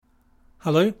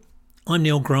Hello, I'm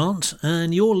Neil Grant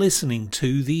and you're listening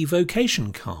to the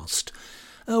Vocation Cast,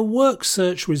 a work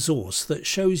search resource that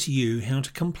shows you how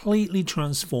to completely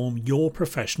transform your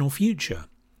professional future.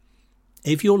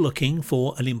 If you're looking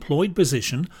for an employed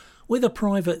position with a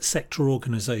private sector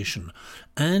organisation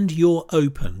and you're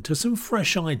open to some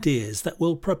fresh ideas that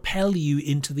will propel you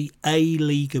into the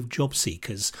A-League of job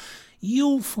seekers,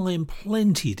 you'll find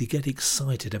plenty to get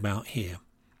excited about here.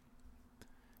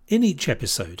 In each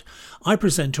episode, I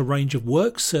present a range of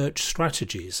work search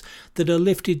strategies that are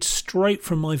lifted straight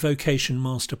from my Vocation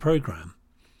Master Programme.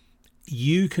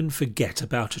 You can forget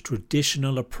about a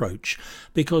traditional approach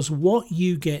because what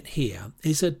you get here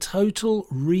is a total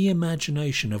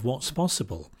reimagination of what's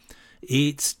possible.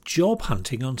 It's job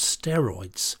hunting on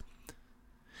steroids.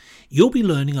 You'll be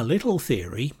learning a little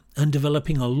theory and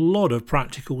developing a lot of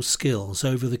practical skills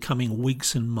over the coming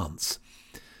weeks and months.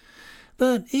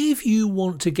 But if you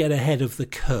want to get ahead of the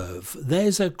curve,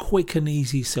 there's a quick and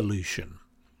easy solution.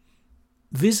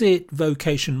 Visit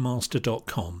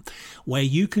vocationmaster.com, where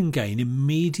you can gain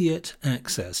immediate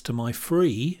access to my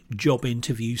free Job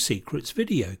Interview Secrets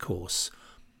video course.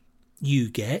 You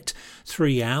get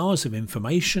 3 hours of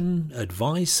information,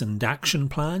 advice and action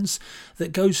plans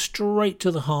that go straight to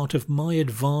the heart of my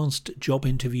advanced job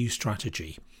interview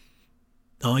strategy.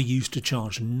 I used to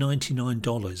charge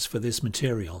 $99 for this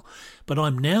material, but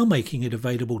I'm now making it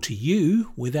available to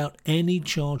you without any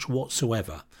charge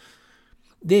whatsoever.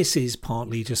 This is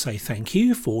partly to say thank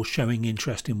you for showing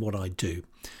interest in what I do.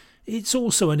 It's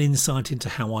also an insight into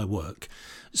how I work.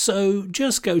 So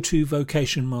just go to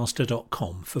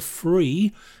vocationmaster.com for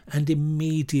free and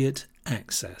immediate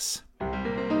access.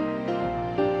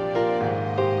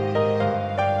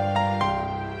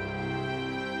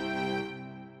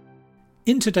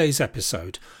 In today's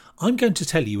episode, I'm going to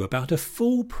tell you about a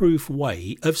foolproof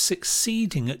way of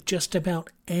succeeding at just about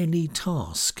any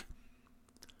task.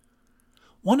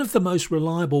 One of the most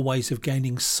reliable ways of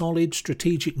gaining solid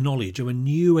strategic knowledge of a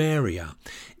new area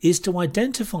is to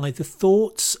identify the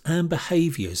thoughts and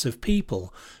behaviours of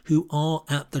people who are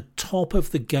at the top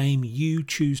of the game you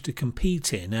choose to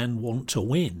compete in and want to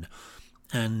win,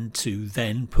 and to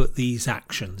then put these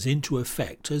actions into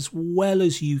effect as well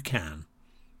as you can.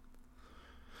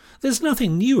 There's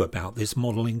nothing new about this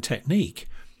modelling technique.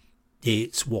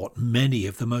 It's what many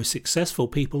of the most successful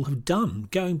people have done,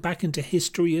 going back into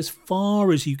history as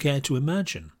far as you care to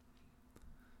imagine.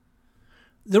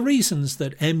 The reasons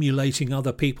that emulating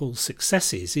other people's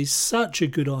successes is such a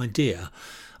good idea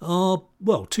are,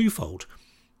 twofold.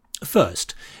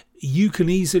 First, you can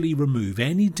easily remove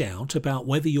any doubt about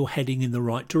whether you're heading in the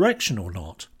right direction or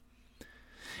not.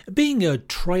 Being a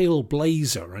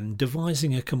trailblazer and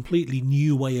devising a completely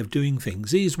new way of doing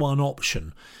things is one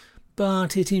option,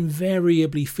 but it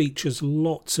invariably features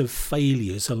lots of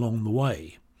failures along the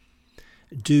way.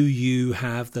 Do you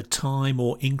have the time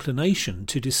or inclination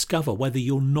to discover whether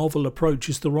your novel approach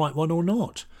is the right one or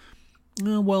not?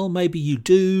 Well, maybe you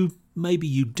do, maybe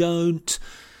you don't,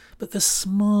 but the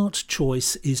smart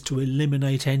choice is to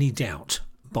eliminate any doubt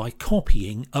by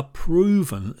copying a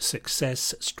proven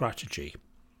success strategy.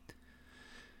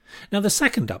 Now, the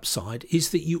second upside is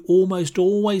that you almost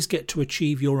always get to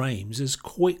achieve your aims as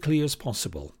quickly as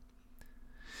possible.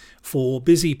 For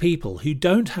busy people who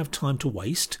don't have time to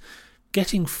waste,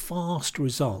 getting fast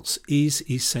results is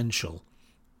essential.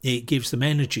 It gives them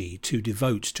energy to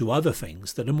devote to other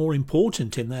things that are more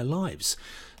important in their lives,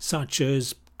 such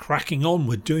as cracking on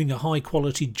with doing a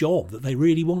high-quality job that they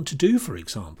really want to do, for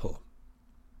example.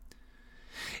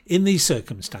 In these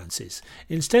circumstances,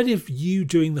 instead of you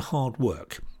doing the hard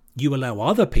work, you allow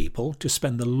other people to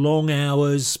spend the long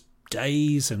hours,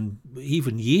 days and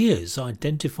even years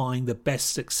identifying the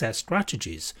best success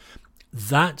strategies.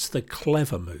 That's the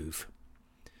clever move.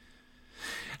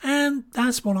 And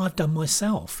that's what I've done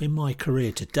myself in my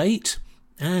career to date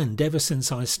and ever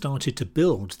since I started to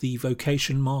build the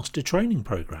Vocation Master Training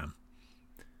Programme.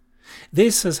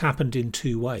 This has happened in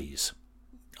 2 ways.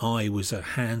 I was a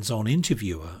hands-on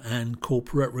interviewer and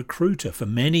corporate recruiter for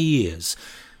many years,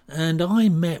 and I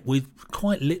met with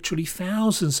quite literally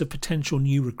thousands of potential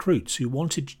new recruits who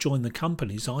wanted to join the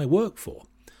companies I work for.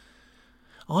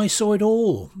 I saw it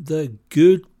all, the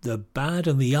good, the bad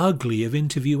and the ugly of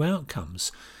interview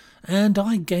outcomes, and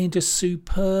I gained a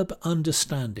superb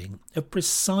understanding of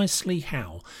precisely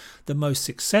how the most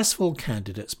successful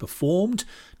candidates performed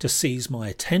to seize my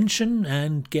attention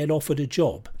and get offered a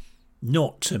job.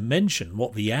 Not to mention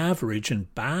what the average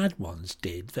and bad ones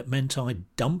did that meant I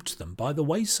dumped them by the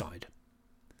wayside.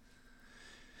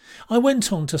 I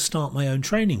went on to start my own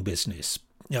training business,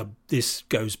 This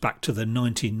goes back to the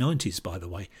 1990s, by the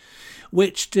way,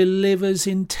 which delivers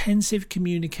intensive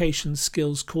communication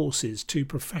skills courses to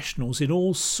professionals in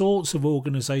all sorts of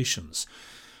organisations,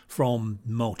 from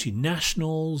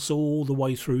multinationals all the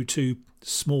way through to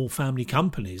small family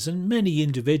companies and many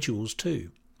individuals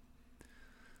too.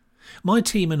 My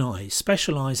team and I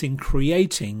specialise in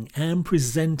creating and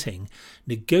presenting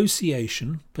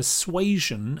negotiation,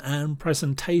 persuasion and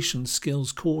presentation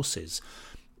skills courses,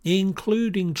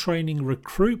 including training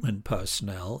recruitment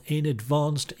personnel in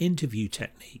advanced interview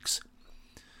techniques.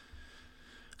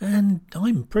 And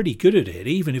I'm pretty good at it,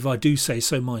 even if I do say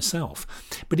so myself,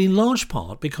 but in large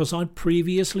part because I'd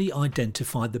previously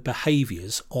identified the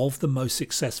behaviours of the most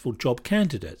successful job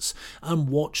candidates and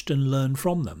watched and learned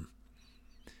from them.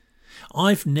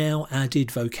 I've now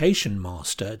added Vocation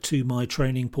Master to my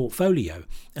training portfolio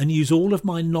and use all of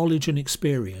my knowledge and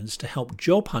experience to help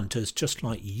job hunters just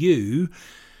like you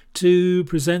to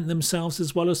present themselves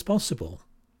as well as possible.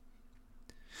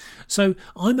 So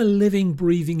I'm a living,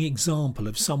 breathing example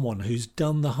of someone who's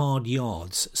done the hard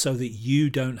yards so that you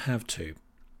don't have to.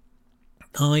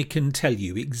 I can tell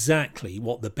you exactly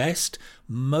what the best,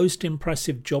 most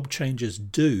impressive job changers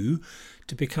do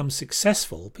to become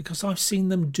successful because I've seen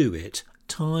them do it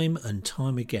time and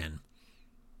time again.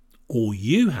 All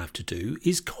you have to do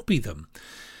is copy them.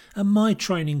 And my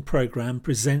training program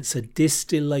presents a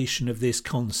distillation of this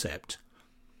concept.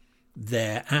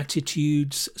 Their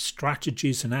attitudes,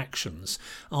 strategies and actions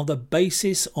are the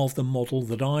basis of the model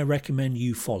that I recommend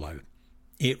you follow.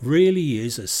 It really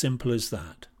is as simple as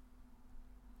that.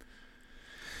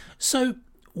 So,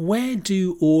 where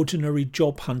do ordinary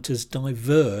job hunters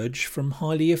diverge from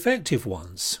highly effective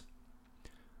ones?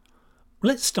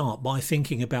 Let's start by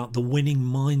thinking about the winning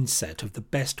mindset of the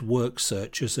best work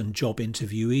searchers and job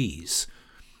interviewees.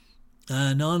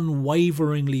 An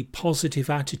unwaveringly positive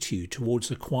attitude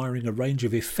towards acquiring a range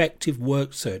of effective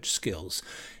work search skills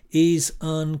is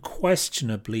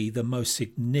unquestionably the most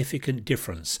significant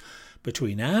difference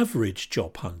between average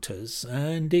job hunters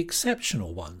and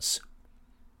exceptional ones.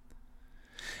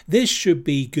 This should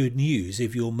be good news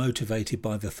if you're motivated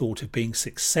by the thought of being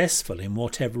successful in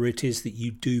whatever it is that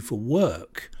you do for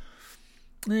work.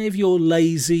 If you're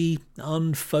lazy,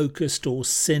 unfocused or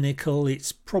cynical,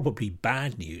 it's probably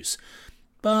bad news,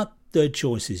 but the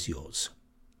choice is yours.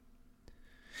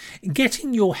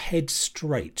 Getting your head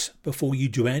straight before you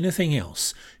do anything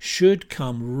else should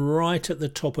come right at the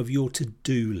top of your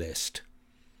to-do list.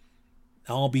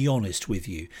 I'll be honest with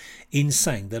you in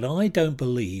saying that I don't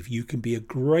believe you can be a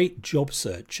great job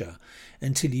searcher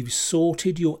until you've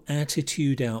sorted your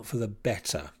attitude out for the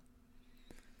better.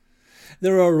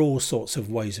 There are all sorts of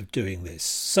ways of doing this,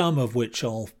 some of which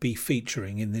I'll be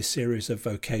featuring in this series of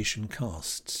Vocation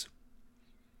casts.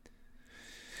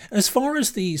 As far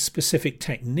as the specific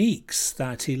techniques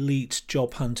that elite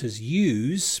job hunters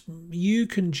use, you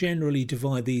can generally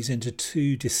divide these into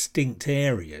two distinct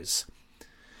areas.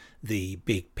 The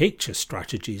big picture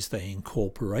strategies they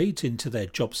incorporate into their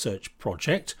job search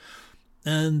project,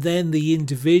 and then the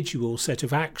individual set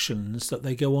of actions that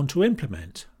they go on to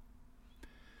implement.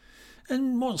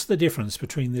 And what's the difference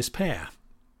between this pair?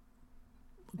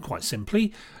 Quite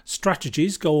simply,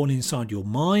 strategies go on inside your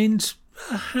mind,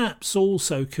 perhaps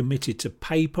also committed to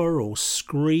paper or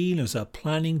screen as a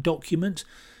planning document,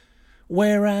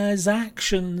 whereas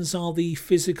actions are the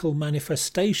physical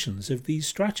manifestations of these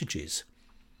strategies.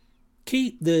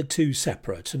 Keep the two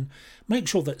separate and make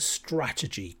sure that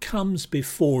strategy comes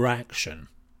before action.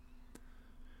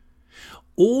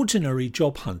 Ordinary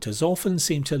job hunters often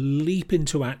seem to leap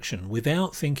into action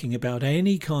without thinking about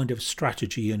any kind of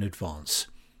strategy in advance.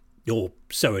 Or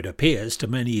so it appears to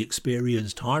many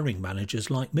experienced hiring managers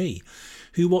like me,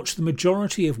 who watch the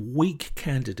majority of weak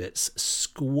candidates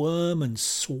squirm and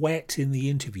sweat in the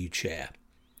interview chair.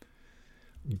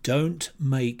 Don't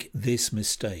make this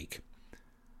mistake.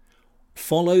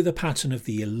 Follow the pattern of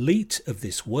the elite of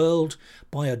this world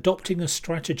by adopting a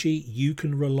strategy you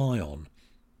can rely on.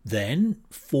 Then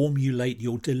formulate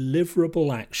your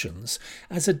deliverable actions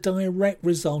as a direct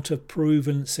result of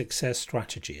proven success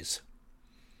strategies.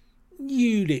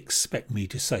 You'd expect me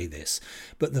to say this,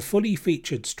 but the fully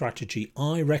featured strategy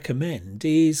I recommend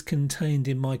is contained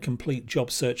in my complete job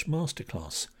search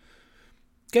masterclass.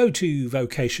 Go to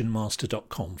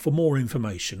vocationmaster.com for more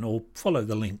information or follow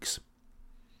the links.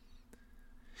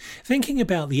 Thinking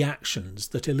about the actions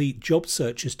that elite job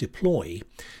searchers deploy,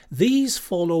 these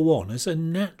follow on as a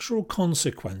natural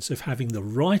consequence of having the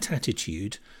right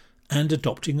attitude and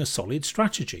adopting a solid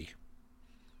strategy.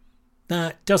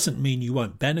 That doesn't mean you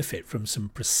won't benefit from some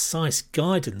precise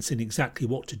guidance in exactly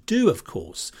what to do, of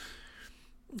course.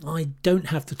 I don't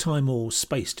have the time or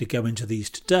space to go into these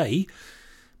today,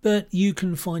 but you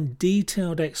can find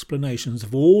detailed explanations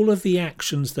of all of the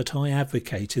actions that I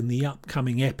advocate in the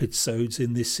upcoming episodes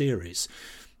in this series,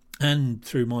 and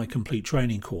through my complete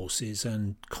training courses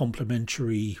and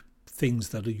complementary things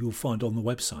that you'll find on the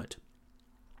website.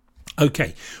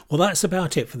 Okay, well that's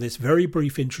about it for this very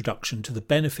brief introduction to the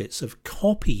benefits of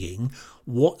copying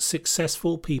what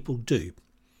successful people do.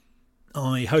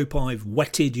 I hope I've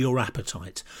whetted your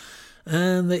appetite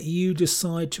and that you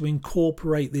decide to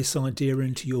incorporate this idea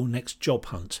into your next job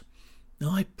hunt.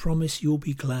 I promise you'll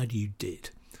be glad you did.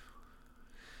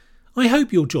 I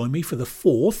hope you'll join me for the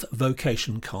 4th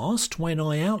Vocation cast when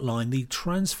I outline the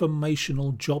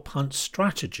transformational job hunt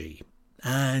strategy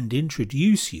and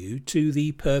introduce you to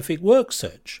the perfect work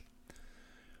search.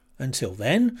 Until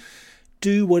then,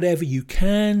 do whatever you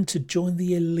can to join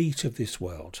the elite of this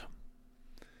world.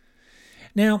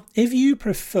 Now, if you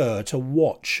prefer to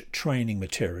watch training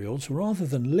materials rather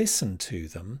than listen to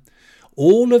them,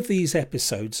 all of these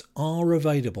episodes are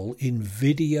available in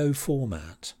video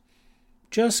format.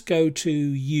 Just go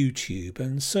to YouTube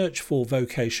and search for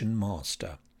Vocation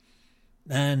Master.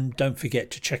 And don't forget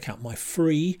to check out my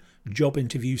free Job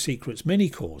Interview Secrets mini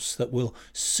course that will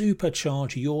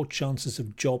supercharge your chances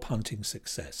of job hunting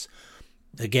success.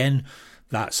 Again,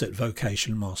 that's at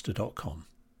vocationmaster.com.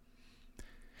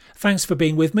 Thanks for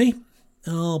being with me.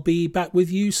 I'll be back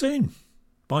with you soon.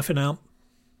 Bye for now.